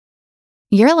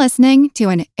You're listening to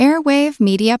an Airwave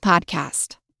Media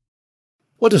Podcast.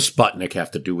 What does Sputnik have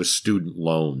to do with student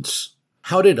loans?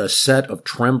 How did a set of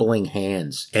trembling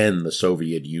hands end the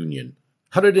Soviet Union?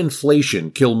 How did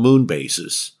inflation kill moon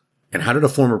bases? And how did a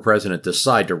former president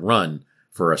decide to run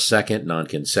for a second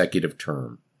non-consecutive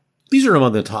term? These are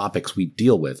among the topics we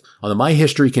deal with on the My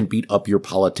History Can Beat Up Your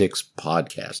Politics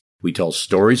podcast. We tell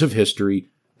stories of history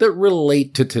that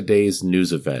relate to today's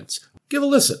news events. Give a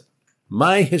listen.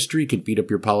 My History Can Beat Up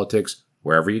Your Politics,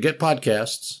 wherever you get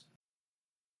podcasts.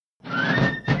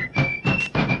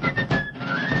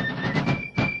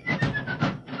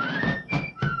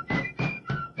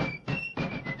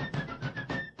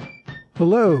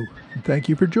 Hello, and thank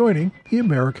you for joining the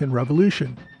American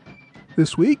Revolution.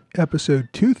 This week, episode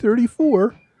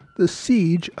 234, The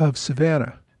Siege of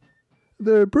Savannah.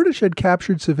 The British had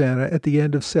captured Savannah at the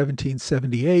end of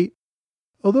 1778,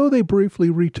 although they briefly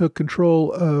retook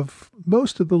control of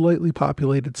most of the lightly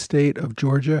populated state of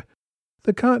Georgia.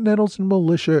 The Continentals and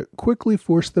militia quickly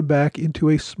forced them back into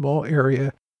a small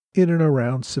area in and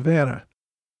around Savannah.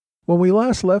 When we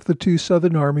last left the two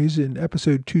Southern armies in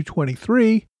episode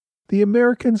 223, the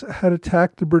Americans had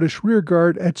attacked the British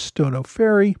rearguard at Stono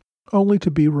Ferry, only to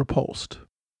be repulsed.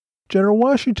 General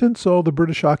Washington saw the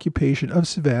British occupation of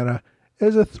Savannah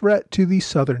as a threat to the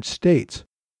southern states,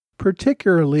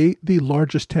 particularly the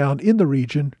largest town in the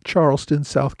region, Charleston,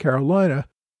 South Carolina,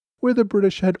 where the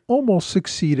British had almost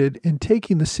succeeded in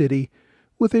taking the city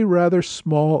with a rather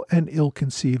small and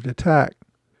ill-conceived attack.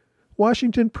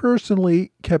 Washington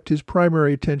personally kept his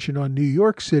primary attention on New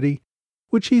York City,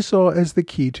 which he saw as the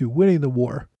key to winning the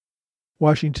war.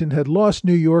 Washington had lost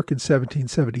New York in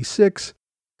 1776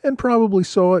 and probably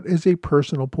saw it as a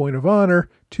personal point of honor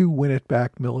to win it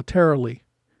back militarily.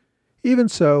 Even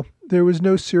so, there was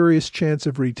no serious chance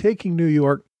of retaking New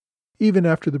York, even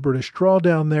after the British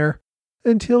drawdown there,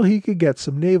 until he could get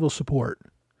some naval support.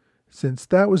 Since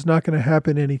that was not going to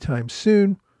happen anytime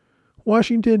soon,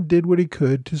 Washington did what he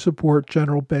could to support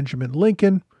General Benjamin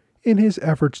Lincoln in his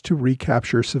efforts to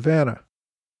recapture Savannah.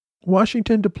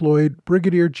 Washington deployed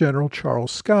Brigadier General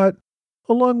Charles Scott,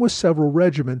 along with several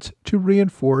regiments, to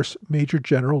reinforce Major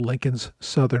General Lincoln's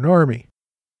Southern Army.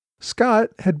 Scott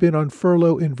had been on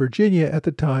furlough in Virginia at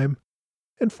the time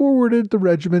and forwarded the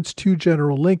regiments to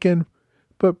General Lincoln,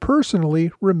 but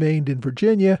personally remained in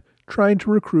Virginia, trying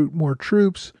to recruit more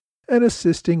troops and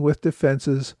assisting with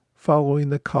defenses following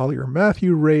the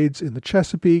Collier-Matthew raids in the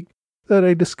Chesapeake that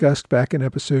I discussed back in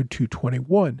episode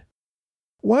 221.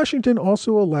 Washington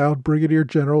also allowed Brigadier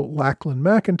General Lackland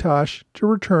McIntosh to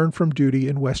return from duty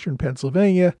in western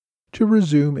Pennsylvania to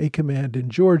resume a command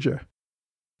in Georgia.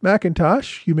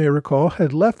 McIntosh, you may recall,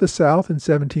 had left the South in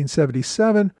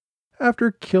 1777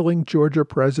 after killing Georgia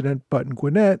President Button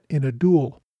Gwinnett in a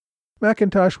duel.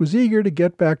 McIntosh was eager to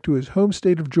get back to his home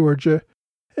state of Georgia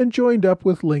and joined up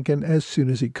with Lincoln as soon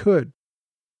as he could.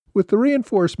 With the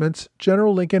reinforcements,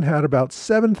 General Lincoln had about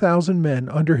 7,000 men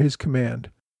under his command,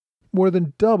 more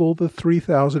than double the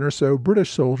 3,000 or so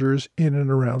British soldiers in and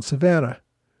around Savannah.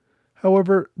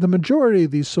 However, the majority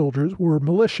of these soldiers were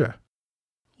militia.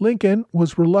 Lincoln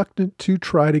was reluctant to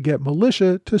try to get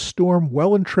militia to storm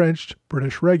well-entrenched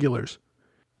British regulars.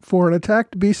 For an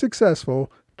attack to be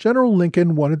successful, General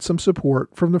Lincoln wanted some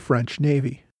support from the French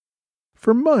Navy.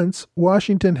 For months,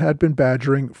 Washington had been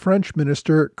badgering French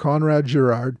Minister Conrad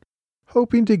Girard,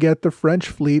 hoping to get the French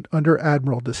fleet under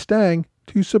Admiral d'Estaing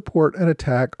to support an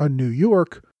attack on New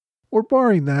York, or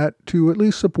barring that, to at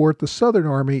least support the Southern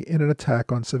Army in an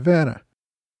attack on Savannah.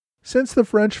 Since the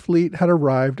French fleet had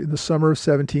arrived in the summer of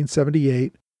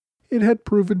 1778, it had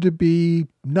proven to be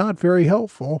not very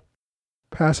helpful,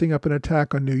 passing up an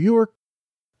attack on New York,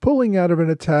 pulling out of an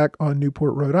attack on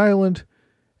Newport, Rhode Island,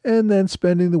 and then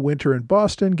spending the winter in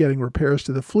Boston getting repairs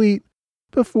to the fleet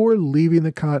before leaving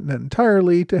the continent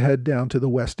entirely to head down to the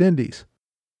West Indies.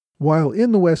 While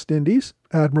in the West Indies,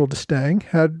 Admiral d'Estaing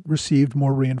had received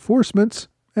more reinforcements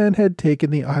and had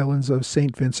taken the islands of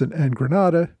St. Vincent and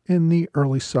Grenada in the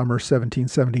early summer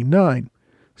 1779.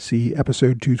 See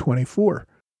episode 224.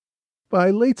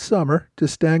 By late summer,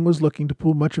 d'Estaing was looking to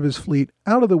pull much of his fleet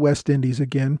out of the West Indies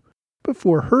again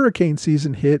before hurricane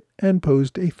season hit and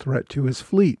posed a threat to his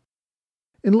fleet.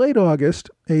 In late August,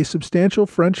 a substantial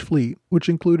French fleet, which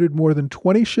included more than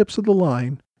 20 ships of the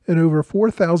line and over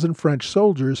 4,000 French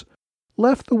soldiers,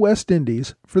 left the West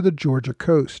Indies for the Georgia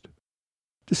coast.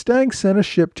 D'Estaing sent a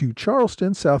ship to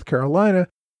Charleston, South Carolina,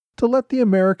 to let the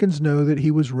Americans know that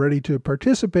he was ready to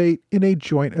participate in a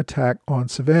joint attack on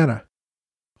Savannah.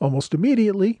 Almost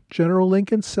immediately, General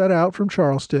Lincoln set out from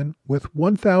Charleston with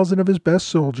 1,000 of his best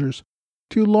soldiers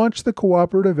to launch the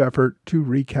cooperative effort to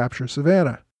recapture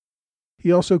Savannah.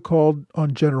 He also called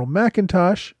on General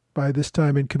McIntosh, by this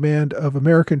time in command of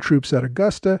American troops at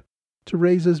Augusta, to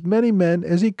raise as many men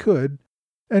as he could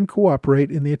and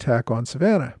cooperate in the attack on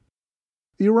Savannah.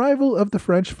 The arrival of the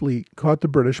French fleet caught the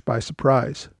British by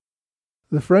surprise.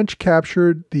 The French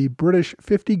captured the British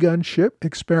 50-gun ship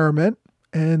Experiment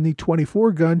and the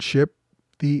 24-gun ship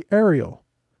the Ariel,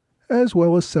 as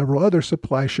well as several other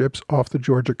supply ships off the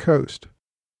Georgia coast.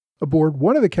 Aboard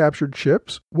one of the captured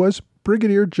ships was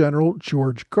Brigadier General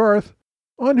George Garth,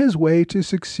 on his way to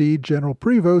succeed General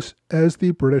Prevost as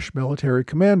the British military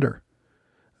commander.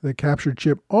 The captured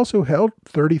ship also held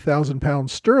 30,000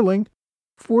 pounds sterling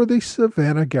for the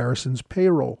Savannah garrison's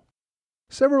payroll.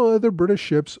 Several other British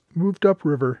ships moved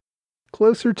upriver,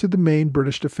 closer to the main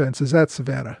British defenses at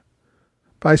Savannah.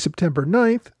 By September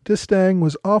 9th, D'Estaing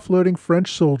was offloading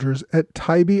French soldiers at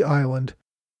Tybee Island,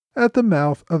 at the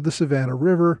mouth of the Savannah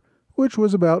River, which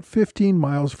was about 15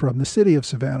 miles from the city of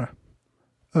Savannah.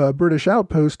 A British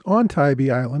outpost on Tybee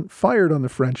Island fired on the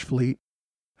French fleet.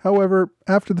 However,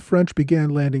 after the French began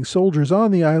landing soldiers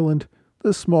on the island,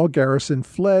 the small garrison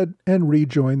fled and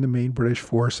rejoined the main British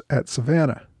force at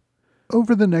Savannah.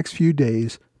 Over the next few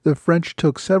days, the French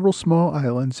took several small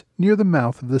islands near the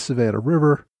mouth of the Savannah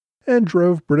River and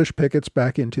drove British pickets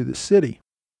back into the city.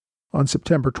 On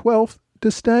September 12th,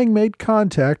 D'Estaing made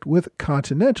contact with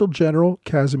Continental General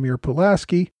Casimir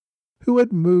Pulaski, who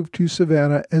had moved to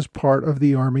Savannah as part of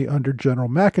the army under General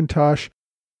McIntosh,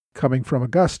 coming from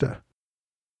Augusta.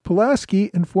 Pulaski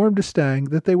informed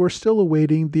D'Estaing that they were still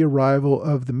awaiting the arrival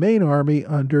of the main army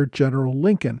under General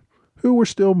Lincoln, who were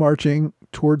still marching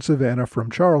toward Savannah from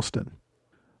Charleston.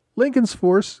 Lincoln's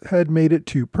force had made it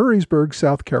to Perrysburg,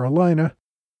 South Carolina,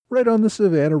 right on the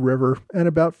Savannah River and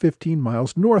about 15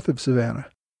 miles north of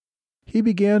Savannah. He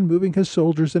began moving his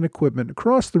soldiers and equipment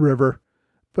across the river,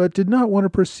 but did not want to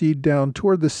proceed down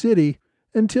toward the city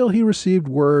until he received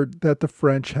word that the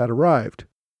French had arrived.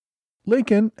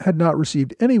 Lincoln had not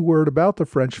received any word about the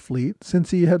French fleet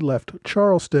since he had left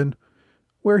Charleston,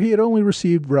 where he had only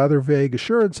received rather vague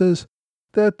assurances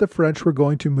that the French were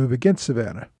going to move against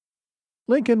Savannah.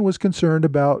 Lincoln was concerned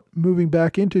about moving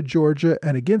back into Georgia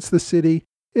and against the city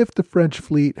if the French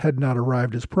fleet had not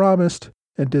arrived as promised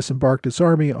and disembarked its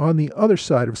army on the other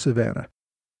side of Savannah.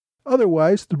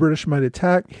 Otherwise, the British might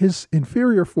attack his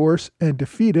inferior force and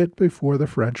defeat it before the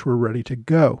French were ready to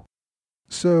go.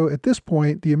 So at this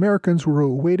point, the Americans were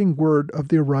awaiting word of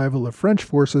the arrival of French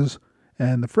forces,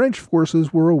 and the French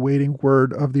forces were awaiting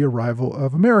word of the arrival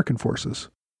of American forces.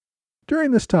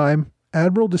 During this time,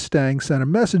 Admiral D'Estaing sent a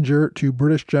messenger to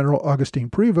British General Augustin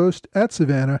Prevost at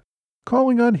Savannah,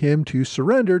 calling on him to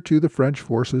surrender to the French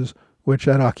forces which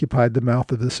had occupied the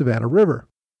mouth of the Savannah River.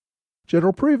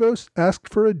 General Prevost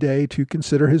asked for a day to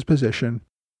consider his position,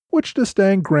 which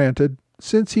D'Estaing granted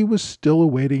since he was still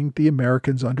awaiting the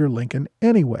Americans under Lincoln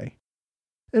anyway.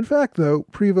 In fact, though,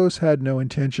 Prevost had no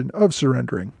intention of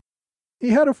surrendering. He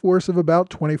had a force of about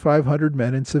 2,500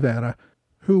 men in Savannah,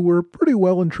 who were pretty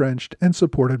well entrenched and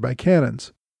supported by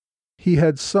cannons. He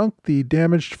had sunk the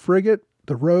damaged frigate,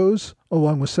 the Rose,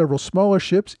 along with several smaller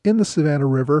ships in the Savannah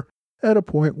River at a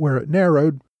point where it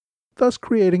narrowed, thus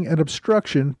creating an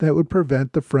obstruction that would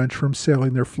prevent the French from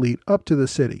sailing their fleet up to the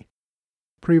city.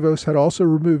 Prevost had also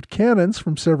removed cannons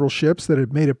from several ships that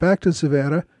had made it back to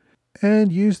Savannah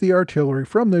and used the artillery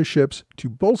from those ships to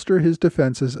bolster his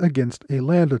defenses against a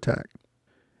land attack.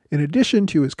 In addition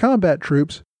to his combat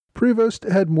troops, Prevost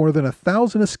had more than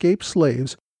 1,000 escaped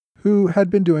slaves who had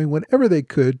been doing whatever they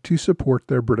could to support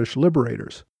their British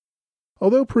liberators.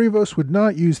 Although Prevost would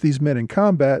not use these men in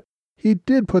combat, he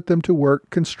did put them to work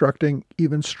constructing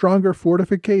even stronger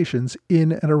fortifications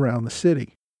in and around the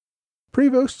city.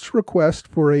 Prevost's request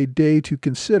for a day to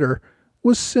consider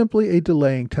was simply a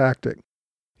delaying tactic.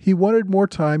 He wanted more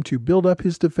time to build up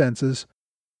his defenses,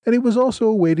 and he was also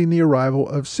awaiting the arrival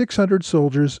of 600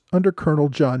 soldiers under Colonel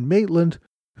John Maitland,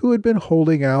 who had been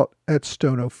holding out at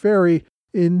Stono Ferry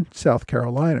in South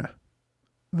Carolina.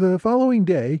 The following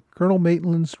day, Colonel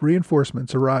Maitland's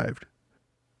reinforcements arrived.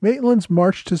 Maitland's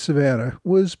march to Savannah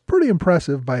was pretty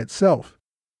impressive by itself.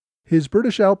 His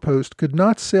British outpost could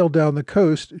not sail down the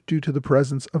coast due to the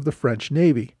presence of the French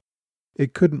Navy.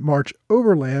 It couldn't march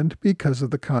overland because of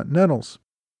the Continentals.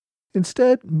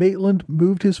 Instead, Maitland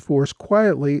moved his force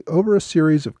quietly over a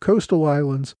series of coastal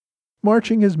islands,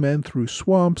 marching his men through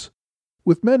swamps,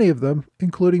 with many of them,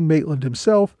 including Maitland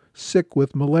himself, sick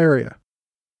with malaria.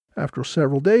 After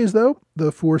several days, though,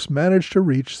 the force managed to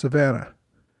reach Savannah.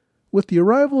 With the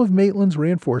arrival of Maitland's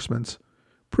reinforcements,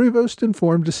 Prevost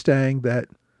informed D'Estaing that,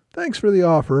 thanks for the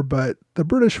offer, but the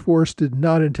British force did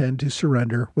not intend to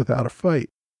surrender without a fight.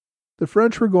 The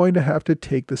French were going to have to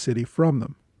take the city from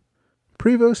them.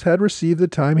 Prevost had received the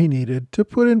time he needed to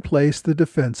put in place the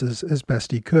defenses as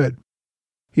best he could.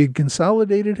 He had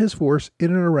consolidated his force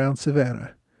in and around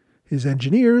Savannah. His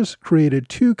engineers created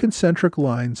 2 concentric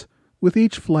lines, with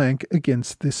each flank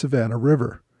against the Savannah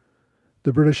River.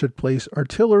 The British had placed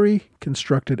artillery,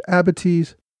 constructed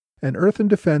abatis, and earthen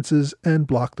defenses, and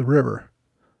blocked the river.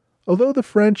 Although the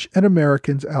French and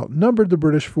Americans outnumbered the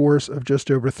British force of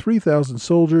just over 3,000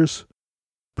 soldiers,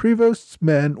 Prevost's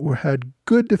men had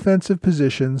good defensive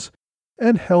positions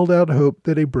and held out hope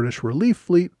that a British relief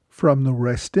fleet from the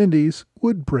West Indies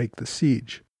would break the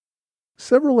siege.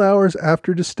 Several hours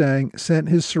after D'Estaing sent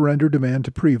his surrender demand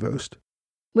to Prevost,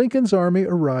 Lincoln's army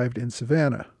arrived in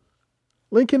Savannah.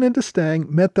 Lincoln and D'Estaing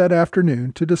met that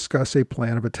afternoon to discuss a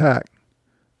plan of attack.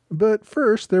 But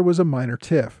first there was a minor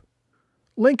tiff.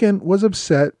 Lincoln was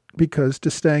upset because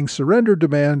D'Estaing's surrender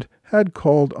demand had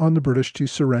called on the British to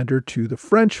surrender to the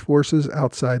French forces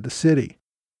outside the city,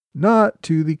 not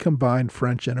to the combined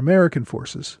French and American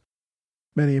forces.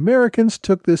 Many Americans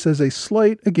took this as a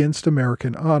slight against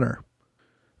American honor.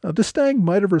 Now, D'Estaing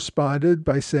might have responded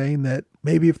by saying that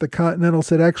maybe if the Continentals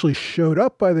had actually showed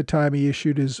up by the time he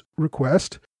issued his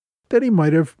request, that he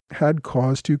might have had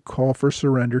cause to call for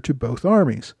surrender to both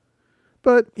armies.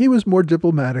 But he was more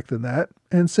diplomatic than that,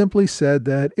 and simply said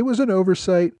that it was an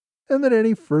oversight and that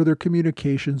any further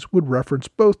communications would reference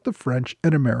both the French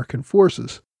and American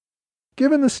forces.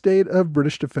 Given the state of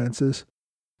British defenses,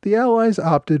 the Allies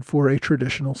opted for a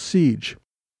traditional siege.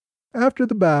 After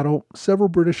the battle, several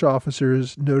British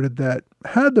officers noted that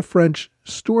had the French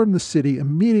stormed the city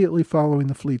immediately following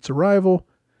the fleet's arrival,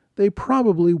 they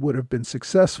probably would have been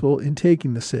successful in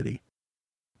taking the city.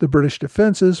 The British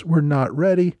defenses were not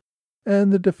ready,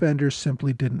 and the defenders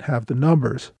simply didn't have the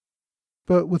numbers.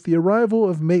 But with the arrival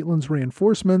of Maitland's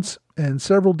reinforcements and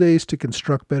several days to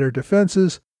construct better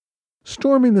defenses,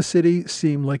 storming the city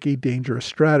seemed like a dangerous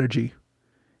strategy.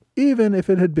 Even if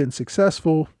it had been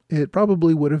successful, it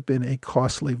probably would have been a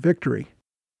costly victory.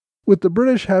 With the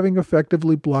British having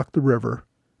effectively blocked the river,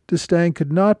 D'Estaing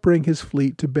could not bring his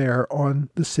fleet to bear on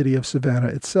the city of Savannah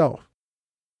itself.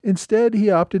 Instead,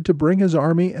 he opted to bring his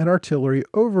army and artillery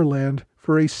overland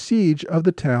for a siege of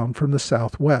the town from the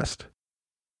southwest.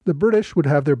 The British would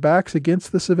have their backs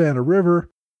against the Savannah River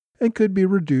and could be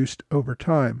reduced over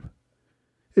time.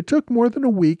 It took more than a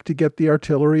week to get the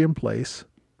artillery in place.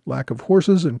 Lack of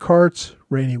horses and carts,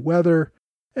 rainy weather,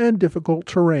 and difficult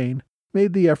terrain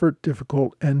made the effort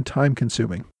difficult and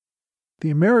time-consuming. The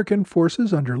American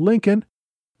forces under Lincoln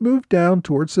moved down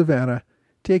toward Savannah,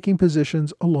 taking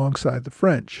positions alongside the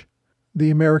French. The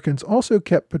Americans also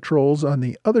kept patrols on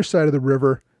the other side of the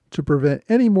river to prevent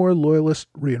any more Loyalist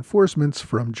reinforcements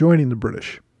from joining the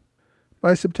British.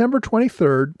 By September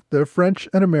 23rd, the French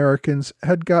and Americans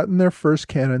had gotten their first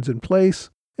cannons in place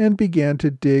and began to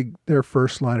dig their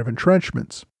first line of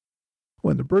entrenchments.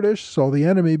 When the British saw the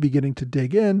enemy beginning to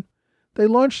dig in, they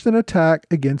launched an attack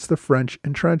against the French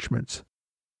entrenchments.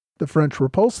 The French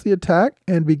repulsed the attack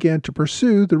and began to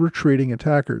pursue the retreating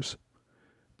attackers.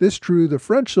 This drew the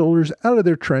French soldiers out of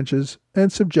their trenches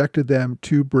and subjected them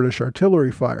to British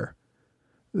artillery fire.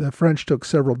 The French took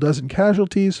several dozen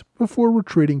casualties before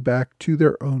retreating back to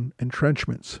their own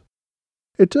entrenchments.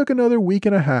 It took another week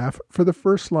and a half for the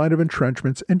first line of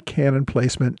entrenchments and cannon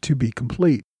placement to be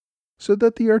complete, so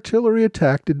that the artillery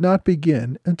attack did not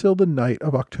begin until the night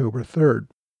of October 3rd.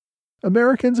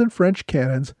 Americans and French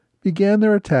cannons began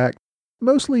their attack,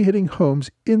 mostly hitting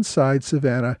homes inside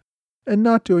Savannah and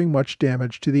not doing much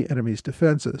damage to the enemy's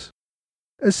defenses.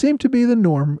 As seemed to be the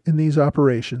norm in these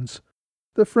operations,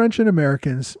 the French and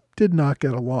Americans did not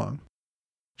get along.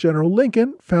 General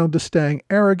Lincoln found D'Estaing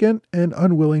arrogant and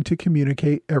unwilling to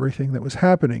communicate everything that was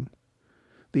happening.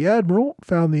 The admiral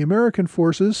found the American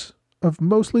forces, of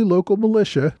mostly local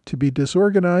militia, to be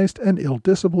disorganized and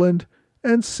ill-disciplined,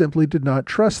 and simply did not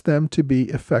trust them to be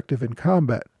effective in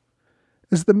combat.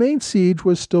 As the main siege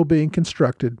was still being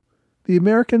constructed, the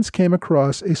Americans came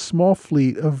across a small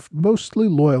fleet of mostly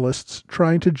Loyalists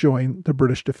trying to join the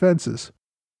British defenses.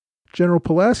 General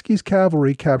Pulaski's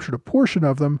cavalry captured a portion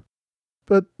of them,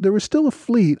 but there was still a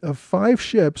fleet of 5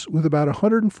 ships with about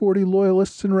 140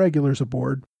 Loyalists and regulars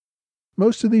aboard.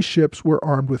 Most of these ships were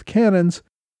armed with cannons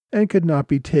and could not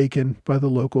be taken by the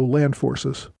local land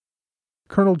forces.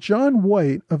 Colonel John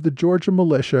White of the Georgia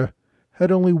militia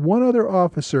had only 1 other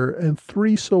officer and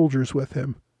 3 soldiers with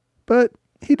him, but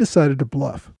he decided to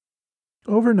bluff.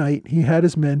 Overnight, he had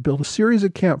his men build a series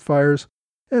of campfires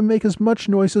and make as much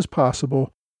noise as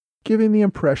possible, giving the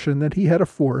impression that he had a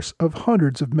force of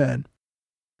hundreds of men.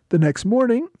 The next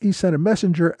morning, he sent a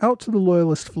messenger out to the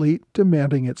Loyalist fleet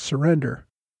demanding its surrender.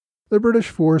 The British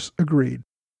force agreed.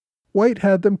 White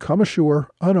had them come ashore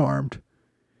unarmed.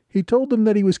 He told them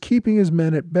that he was keeping his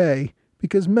men at bay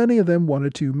because many of them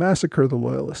wanted to massacre the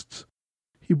Loyalists.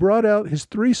 He brought out his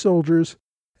 3 soldiers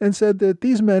and said that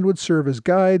these men would serve as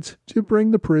guides to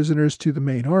bring the prisoners to the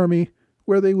main army,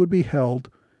 where they would be held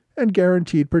and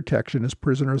guaranteed protection as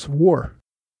prisoners of war.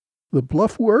 The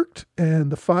bluff worked,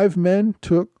 and the 5 men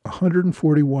took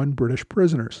 141 British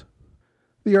prisoners.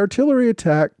 The artillery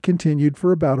attack continued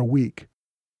for about a week.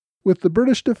 With the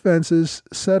British defenses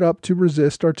set up to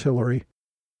resist artillery,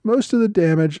 most of the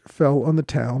damage fell on the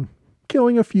town,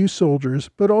 killing a few soldiers,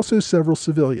 but also several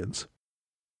civilians.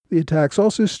 The attacks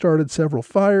also started several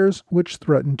fires, which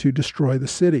threatened to destroy the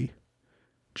city.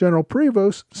 General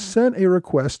Prevost sent a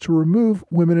request to remove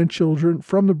women and children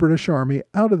from the British Army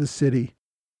out of the city,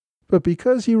 but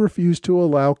because he refused to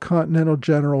allow Continental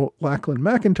General Lachlan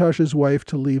McIntosh's wife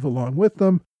to leave along with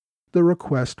them, the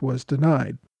request was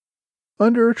denied.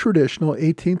 Under a traditional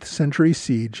 18th century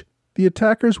siege, the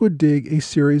attackers would dig a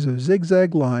series of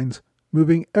zigzag lines,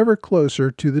 moving ever closer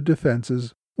to the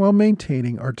defenses while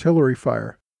maintaining artillery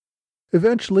fire.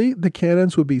 Eventually, the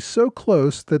cannons would be so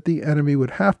close that the enemy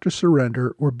would have to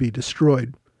surrender or be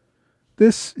destroyed.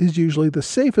 This is usually the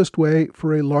safest way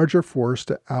for a larger force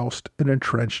to oust an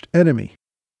entrenched enemy.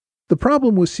 The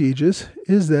problem with sieges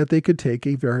is that they could take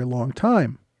a very long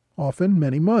time, often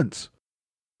many months.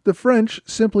 The French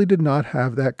simply did not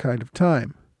have that kind of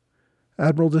time.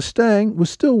 Admiral d'Estaing was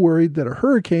still worried that a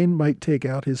hurricane might take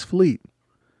out his fleet.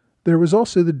 There was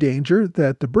also the danger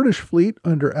that the British fleet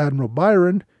under Admiral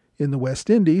Byron in the West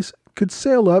Indies could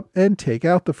sail up and take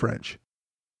out the French.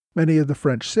 Many of the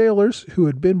French sailors, who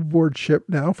had been aboard ship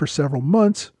now for several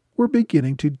months, were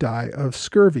beginning to die of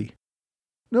scurvy.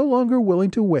 No longer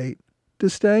willing to wait,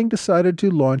 d'Estaing decided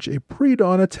to launch a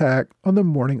pre-dawn attack on the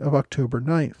morning of October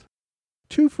 9th.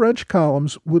 2 French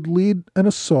columns would lead an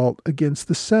assault against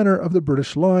the center of the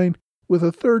British line, with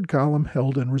a 3rd column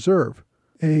held in reserve.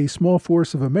 A small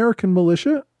force of American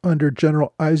militia, under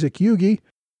General Isaac Huger,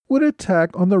 would attack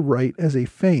on the right as a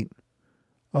feint.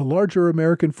 A larger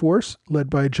American force, led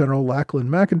by General Lachlan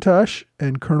McIntosh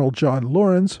and Colonel John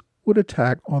Lawrence, would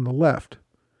attack on the left.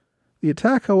 The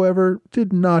attack, however,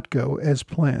 did not go as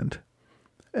planned.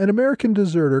 An American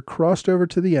deserter crossed over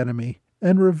to the enemy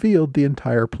and revealed the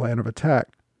entire plan of attack.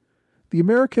 The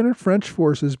American and French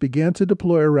forces began to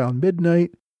deploy around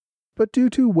midnight, but due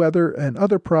to weather and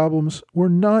other problems, were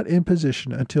not in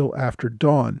position until after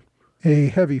dawn. A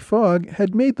heavy fog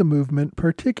had made the movement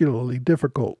particularly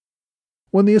difficult.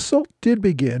 When the assault did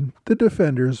begin, the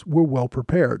defenders were well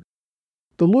prepared.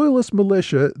 The Loyalist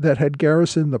militia that had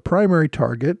garrisoned the primary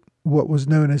target, what was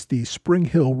known as the Spring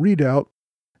Hill Redoubt,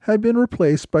 had been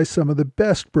replaced by some of the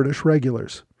best British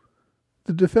regulars.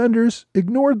 The defenders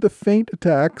ignored the feint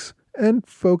attacks and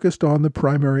focused on the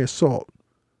primary assault.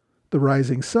 The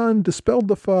rising sun dispelled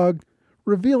the fog,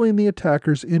 revealing the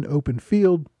attackers in open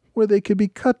field, where they could be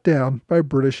cut down by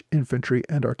British infantry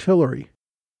and artillery.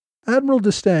 Admiral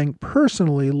d'Estaing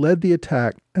personally led the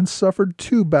attack and suffered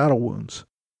 2 battle wounds.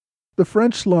 The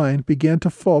French line began to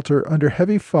falter under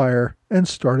heavy fire and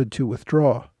started to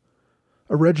withdraw.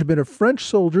 A regiment of French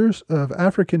soldiers of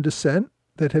African descent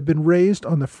that had been raised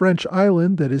on the French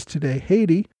island that is today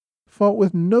Haiti fought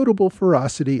with notable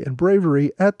ferocity and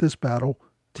bravery at this battle,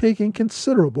 taking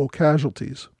considerable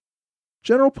casualties.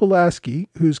 General Pulaski,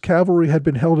 whose cavalry had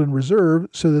been held in reserve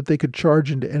so that they could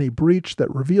charge into any breach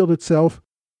that revealed itself,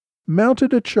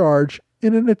 mounted a charge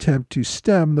in an attempt to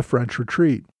stem the French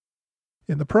retreat.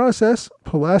 In the process,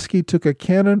 Pulaski took a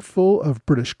cannon full of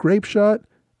British grape shot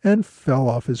and fell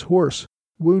off his horse,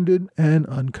 wounded and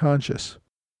unconscious.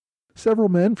 Several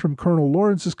men from Colonel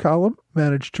Lawrence's column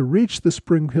managed to reach the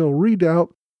Spring Hill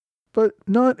Redoubt, but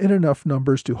not in enough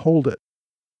numbers to hold it.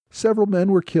 Several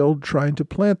men were killed trying to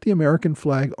plant the American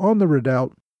flag on the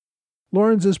redoubt.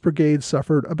 Lawrence's brigade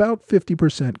suffered about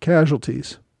 50%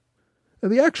 casualties.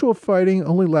 The actual fighting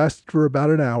only lasted for about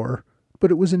an hour,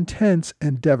 but it was intense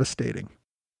and devastating.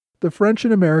 The French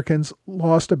and Americans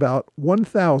lost about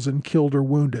 1,000 killed or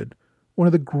wounded, one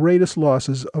of the greatest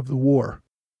losses of the war.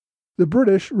 The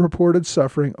British reported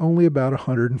suffering only about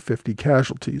 150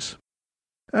 casualties.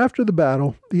 After the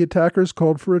battle, the attackers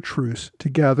called for a truce to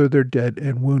gather their dead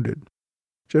and wounded.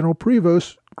 General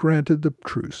Prevost granted the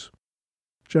truce.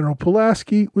 General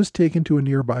Pulaski was taken to a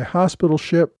nearby hospital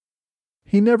ship.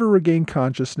 He never regained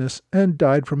consciousness and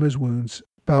died from his wounds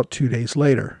about 2 days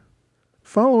later.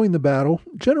 Following the battle,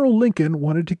 General Lincoln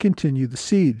wanted to continue the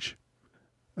siege.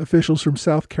 Officials from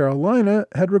South Carolina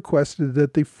had requested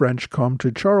that the French come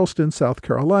to Charleston, South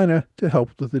Carolina, to help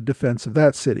with the defense of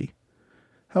that city.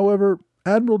 However,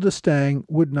 Admiral d'Estaing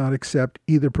would not accept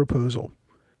either proposal.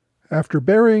 After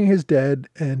burying his dead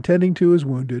and tending to his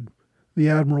wounded, the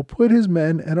admiral put his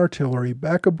men and artillery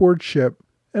back aboard ship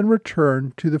and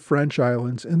returned to the French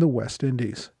islands in the West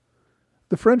Indies.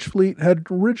 The French fleet had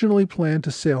originally planned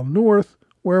to sail north,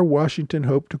 where Washington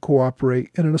hoped to cooperate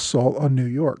in an assault on New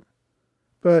York.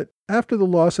 But after the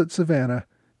loss at Savannah,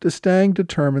 D'Estaing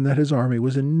determined that his army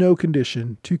was in no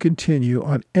condition to continue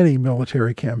on any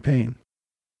military campaign.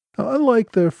 Now,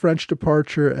 unlike the French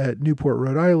departure at Newport,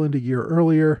 Rhode Island a year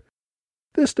earlier,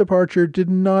 this departure did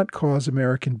not cause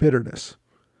American bitterness.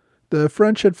 The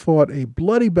French had fought a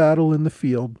bloody battle in the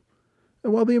field,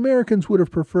 and while the Americans would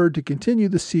have preferred to continue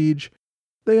the siege,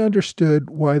 they understood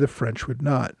why the French would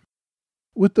not.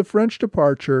 With the French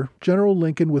departure, General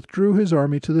Lincoln withdrew his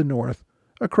army to the north,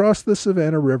 across the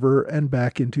Savannah River and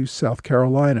back into South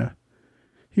Carolina.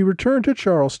 He returned to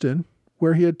Charleston,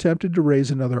 where he attempted to raise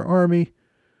another army,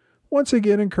 once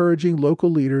again encouraging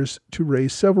local leaders to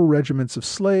raise several regiments of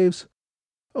slaves,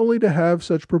 only to have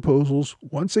such proposals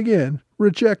once again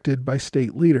rejected by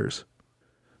state leaders.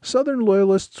 Southern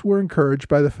Loyalists were encouraged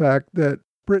by the fact that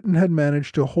Britain had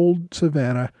managed to hold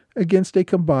Savannah against a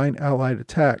combined Allied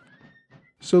attack,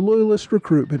 so Loyalist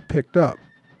recruitment picked up.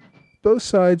 Both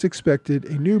sides expected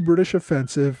a new British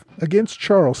offensive against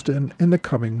Charleston in the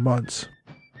coming months.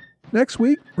 Next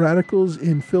week, radicals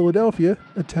in Philadelphia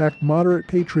attacked moderate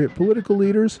Patriot political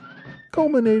leaders,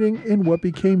 culminating in what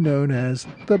became known as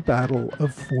the Battle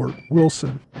of Fort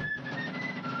Wilson.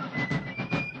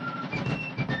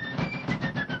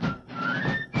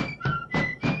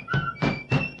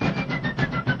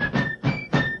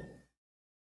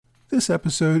 This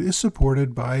episode is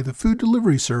supported by the food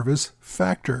delivery service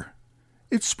Factor.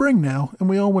 It's spring now, and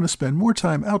we all want to spend more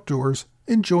time outdoors,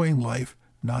 enjoying life,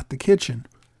 not the kitchen.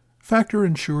 Factor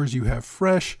ensures you have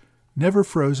fresh, never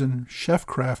frozen,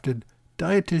 chef-crafted,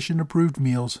 dietitian-approved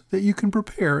meals that you can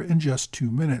prepare in just 2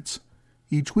 minutes.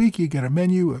 Each week you get a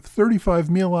menu of 35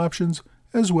 meal options,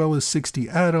 as well as 60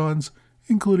 add-ons,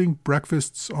 including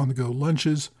breakfasts, on-the-go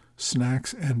lunches,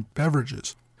 snacks, and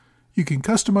beverages. You can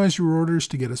customize your orders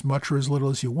to get as much or as little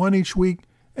as you want each week,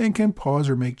 and can pause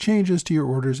or make changes to your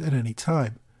orders at any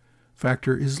time.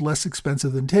 Factor is less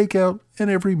expensive than takeout, and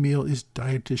every meal is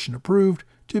dietitian approved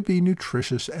to be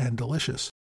nutritious and delicious.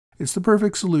 It's the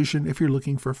perfect solution if you're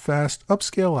looking for fast,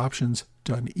 upscale options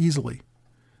done easily.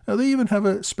 Now, they even have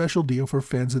a special deal for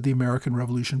fans of the American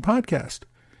Revolution podcast.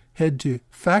 Head to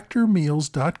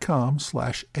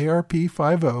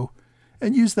factormeals.com/ARP50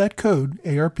 and use that code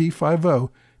ARP50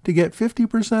 to get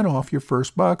 50% off your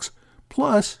first box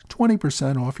plus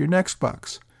 20% off your next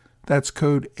box. That's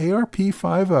code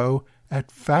ARP50 at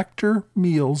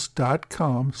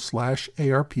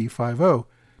factormeals.com/ARP50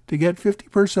 to get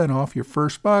 50% off your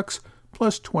first box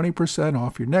plus 20%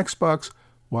 off your next box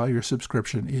while your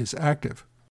subscription is active.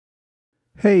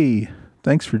 Hey,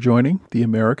 thanks for joining the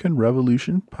American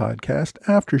Revolution Podcast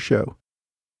After Show.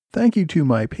 Thank you to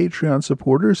my Patreon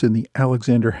supporters in the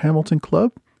Alexander Hamilton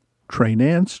Club, Trey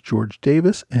Nance, George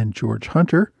Davis, and George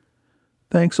Hunter.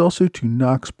 Thanks also to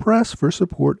Knox Press for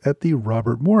support at the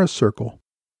Robert Morris Circle.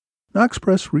 Knox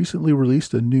Press recently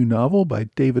released a new novel by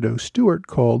David O. Stewart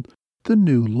called The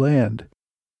New Land.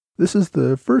 This is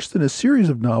the first in a series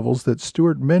of novels that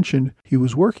Stewart mentioned he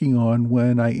was working on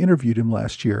when I interviewed him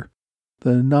last year.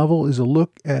 The novel is a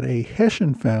look at a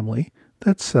Hessian family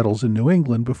that settles in New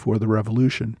England before the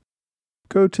Revolution.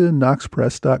 Go to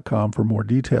knoxpress.com for more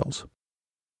details.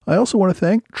 I also want to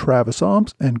thank Travis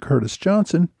Alms and Curtis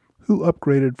Johnson, who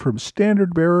upgraded from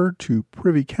Standard Bearer to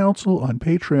Privy Council on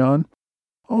Patreon.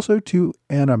 Also to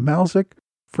Anna Malzik,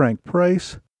 Frank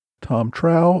Price, Tom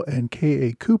Trow, and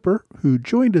K.A. Cooper, who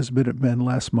joined as Minutemen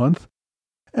last month,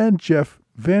 and Jeff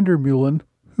Vandermeulen,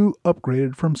 who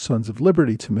upgraded from Sons of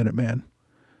Liberty to Minuteman.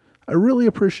 I really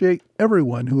appreciate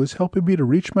everyone who is helping me to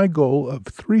reach my goal of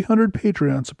 300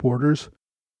 Patreon supporters.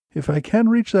 If I can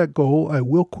reach that goal, I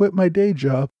will quit my day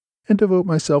job and devote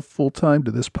myself full-time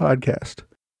to this podcast.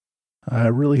 I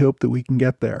really hope that we can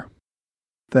get there.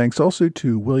 Thanks also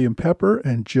to William Pepper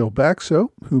and Jill Baxo,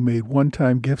 who made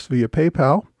one-time gifts via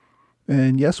PayPal.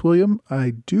 And yes, William,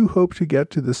 I do hope to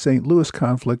get to the St. Louis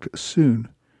conflict soon.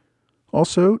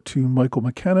 Also to Michael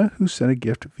McKenna, who sent a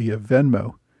gift via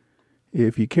Venmo.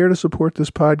 If you care to support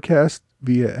this podcast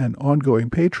via an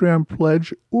ongoing Patreon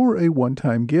pledge or a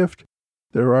one-time gift,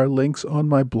 there are links on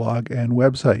my blog and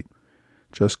website.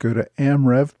 Just go to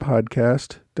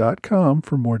amrevpodcast.com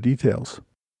for more details.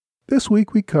 This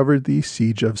week we covered the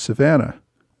Siege of Savannah,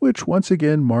 which once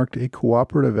again marked a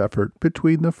cooperative effort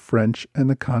between the French and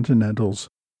the Continentals,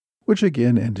 which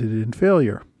again ended in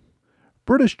failure.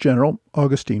 British General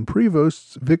Augustin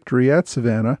Prevost's victory at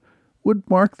Savannah would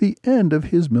mark the end of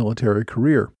his military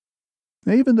career.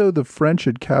 Now, even though the French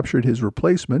had captured his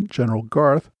replacement, General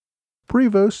Garth,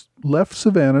 Prevost left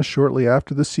Savannah shortly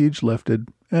after the siege lifted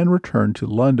and returned to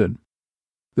London.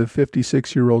 The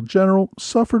 56-year-old general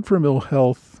suffered from ill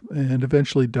health and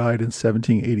eventually died in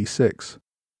 1786.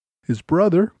 His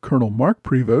brother, Colonel Mark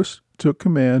Prevost, took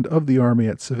command of the army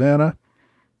at Savannah.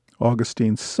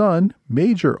 Augustine's son,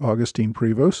 Major Augustine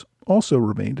Prevost, also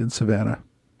remained in Savannah.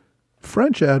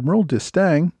 French Admiral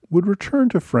d'Estaing would return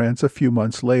to France a few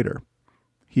months later.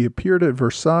 He appeared at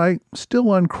Versailles, still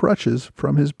on crutches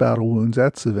from his battle wounds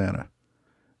at Savannah.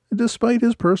 Despite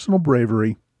his personal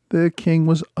bravery, the king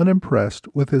was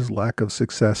unimpressed with his lack of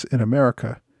success in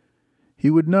America. He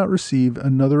would not receive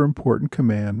another important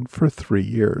command for 3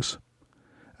 years.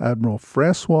 Admiral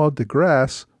François de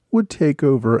Grasse would take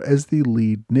over as the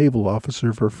lead naval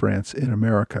officer for France in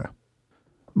America.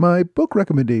 My book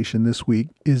recommendation this week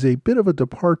is a bit of a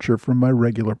departure from my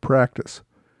regular practice.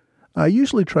 I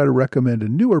usually try to recommend a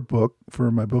newer book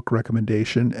for my book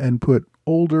recommendation and put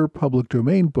older public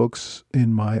domain books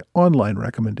in my online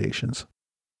recommendations.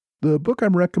 The book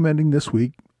I'm recommending this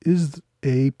week is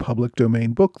a public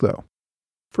domain book, though.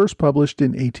 First published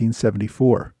in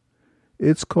 1874.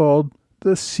 It's called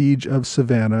The Siege of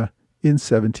Savannah in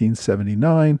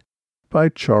 1779 by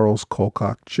Charles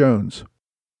Colcock Jones.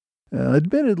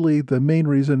 Admittedly, the main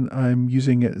reason I'm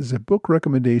using it as a book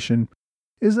recommendation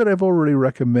is that I've already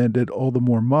recommended all the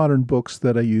more modern books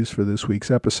that I use for this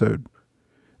week's episode.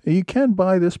 You can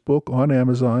buy this book on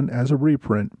Amazon as a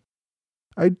reprint.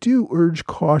 I do urge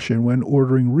caution when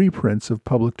ordering reprints of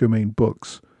public domain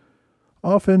books.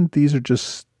 Often these are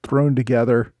just thrown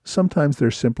together. Sometimes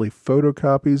they're simply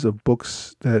photocopies of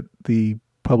books that the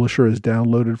publisher has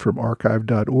downloaded from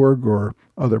archive.org or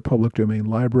other public domain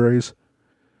libraries.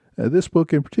 This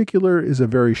book in particular is a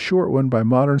very short one by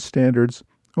modern standards,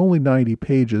 only 90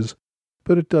 pages,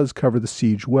 but it does cover the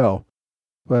siege well.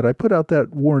 But I put out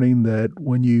that warning that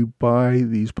when you buy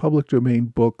these public domain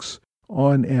books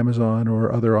on Amazon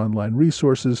or other online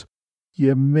resources,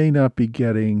 you may not be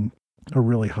getting a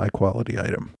really high-quality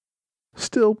item.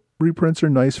 Still, reprints are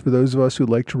nice for those of us who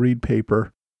like to read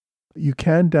paper. You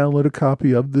can download a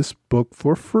copy of this book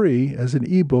for free as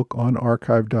an ebook on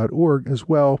archive.org as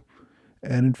well.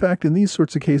 And in fact, in these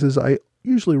sorts of cases, I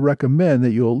usually recommend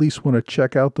that you'll at least want to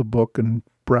check out the book and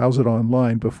browse it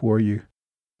online before you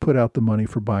put out the money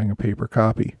for buying a paper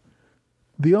copy.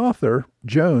 The author,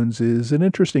 Jones, is an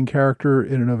interesting character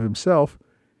in and of himself.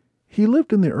 He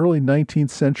lived in the early 19th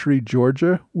century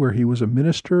Georgia, where he was a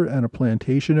minister and a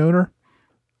plantation owner.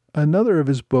 Another of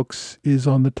his books is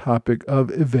on the topic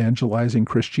of evangelizing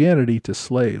Christianity to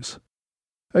slaves.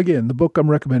 Again, the book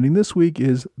I'm recommending this week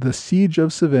is The Siege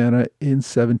of Savannah in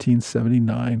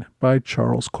 1779 by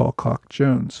Charles Colcock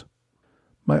Jones.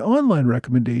 My online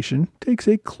recommendation takes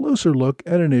a closer look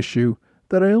at an issue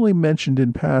that I only mentioned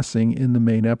in passing in the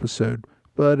main episode,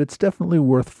 but it's definitely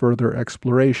worth further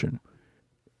exploration.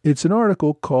 It's an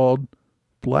article called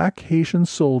Black Haitian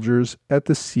Soldiers at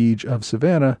the Siege of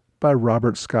Savannah by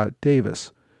Robert Scott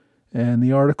Davis, and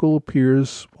the article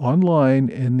appears online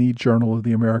in the Journal of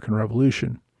the American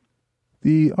Revolution.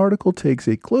 The article takes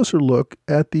a closer look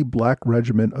at the Black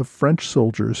Regiment of French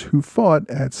soldiers who fought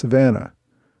at Savannah.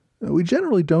 We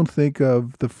generally don't think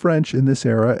of the French in this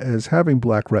era as having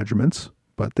black regiments,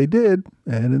 but they did,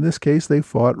 and in this case they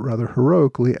fought rather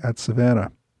heroically at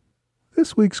Savannah.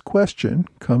 This week's question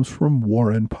comes from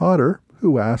Warren Potter,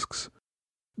 who asks,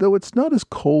 though it's not as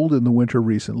cold in the winter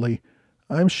recently,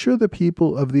 I'm sure the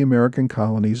people of the American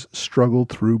colonies struggled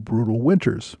through brutal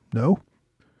winters, no?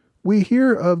 We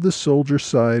hear of the soldier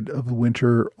side of the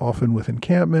winter often with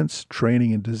encampments,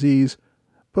 training, and disease,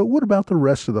 but what about the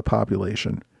rest of the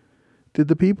population? Did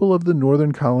the people of the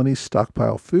northern colonies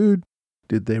stockpile food?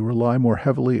 Did they rely more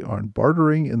heavily on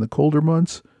bartering in the colder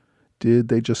months? Did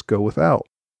they just go without?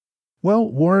 Well,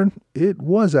 Warren, it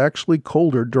was actually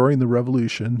colder during the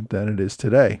Revolution than it is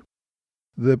today.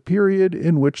 The period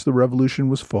in which the Revolution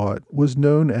was fought was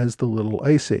known as the Little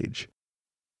Ice Age.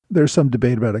 There's some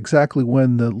debate about exactly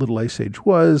when the Little Ice Age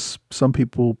was. Some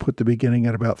people put the beginning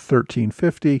at about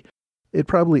 1350. It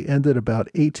probably ended about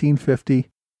 1850.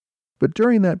 But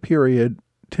during that period,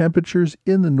 temperatures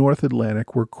in the North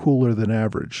Atlantic were cooler than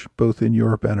average, both in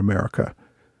Europe and America.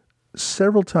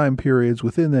 Several time periods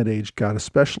within that age got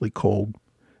especially cold.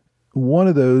 One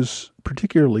of those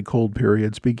particularly cold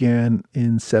periods began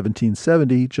in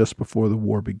 1770, just before the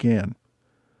war began.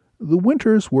 The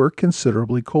winters were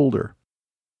considerably colder.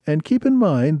 And keep in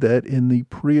mind that in the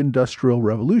pre-industrial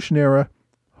revolution era,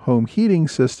 home heating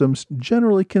systems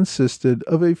generally consisted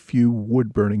of a few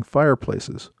wood-burning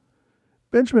fireplaces.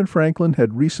 Benjamin Franklin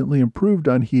had recently improved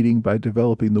on heating by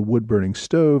developing the wood-burning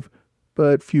stove,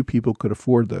 but few people could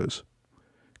afford those.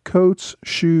 Coats,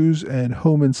 shoes, and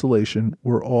home insulation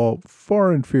were all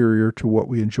far inferior to what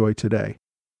we enjoy today,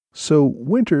 so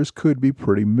winters could be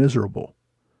pretty miserable.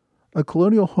 A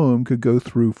colonial home could go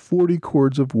through 40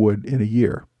 cords of wood in a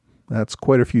year. That's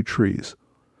quite a few trees.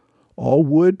 All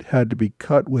wood had to be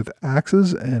cut with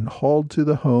axes and hauled to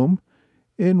the home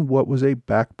in what was a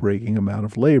back-breaking amount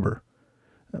of labor.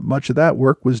 Much of that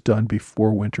work was done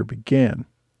before winter began.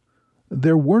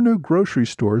 There were no grocery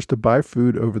stores to buy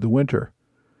food over the winter.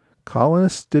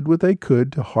 Colonists did what they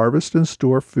could to harvest and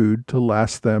store food to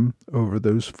last them over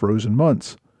those frozen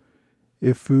months.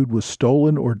 If food was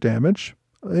stolen or damaged,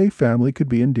 a family could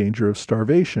be in danger of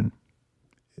starvation.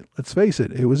 Let's face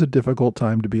it, it was a difficult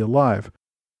time to be alive.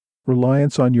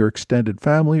 Reliance on your extended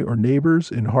family or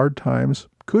neighbors in hard times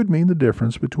could mean the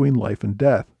difference between life and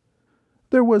death.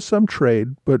 There was some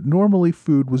trade, but normally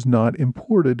food was not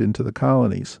imported into the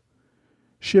colonies.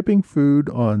 Shipping food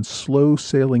on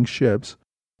slow-sailing ships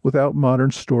without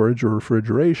modern storage or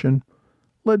refrigeration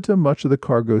led to much of the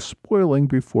cargo spoiling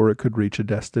before it could reach a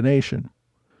destination.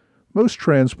 Most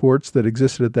transports that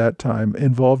existed at that time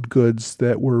involved goods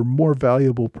that were more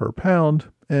valuable per pound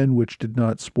and which did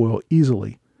not spoil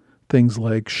easily, things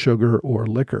like sugar or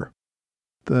liquor.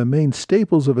 The main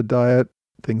staples of a diet,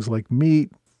 things like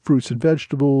meat, fruits and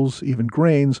vegetables, even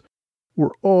grains,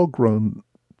 were all grown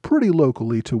pretty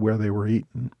locally to where they were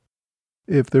eaten.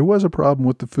 If there was a problem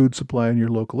with the food supply in your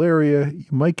local area, you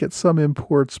might get some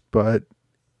imports, but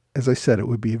as I said, it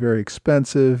would be very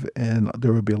expensive and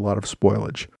there would be a lot of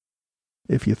spoilage.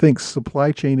 If you think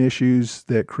supply chain issues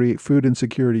that create food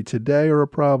insecurity today are a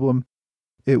problem,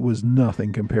 it was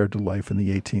nothing compared to life in the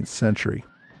 18th century.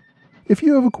 If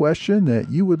you have a question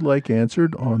that you would like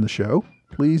answered on the show,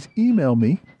 please email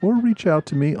me or reach out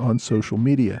to me on social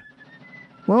media.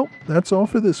 Well, that's all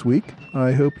for this week.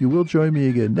 I hope you will join me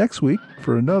again next week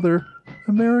for another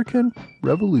American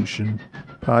Revolution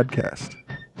podcast.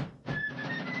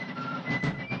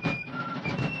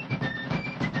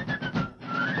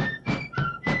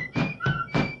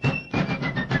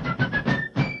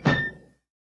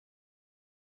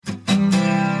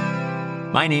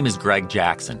 My name is Greg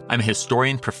Jackson. I'm a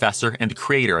historian, professor, and the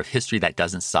creator of History That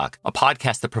Doesn't Suck, a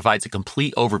podcast that provides a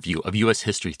complete overview of U.S.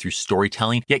 history through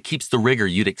storytelling, yet keeps the rigor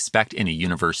you'd expect in a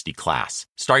university class.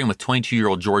 Starting with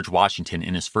 22-year-old George Washington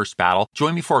in his first battle,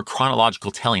 join me for a chronological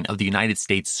telling of the United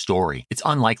States story, its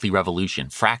unlikely revolution,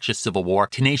 fractious civil war,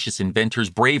 tenacious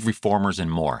inventors, brave reformers, and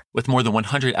more. With more than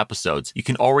 100 episodes, you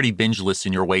can already binge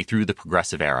listen your way through the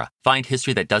progressive era. Find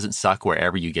History That Doesn't Suck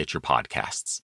wherever you get your podcasts.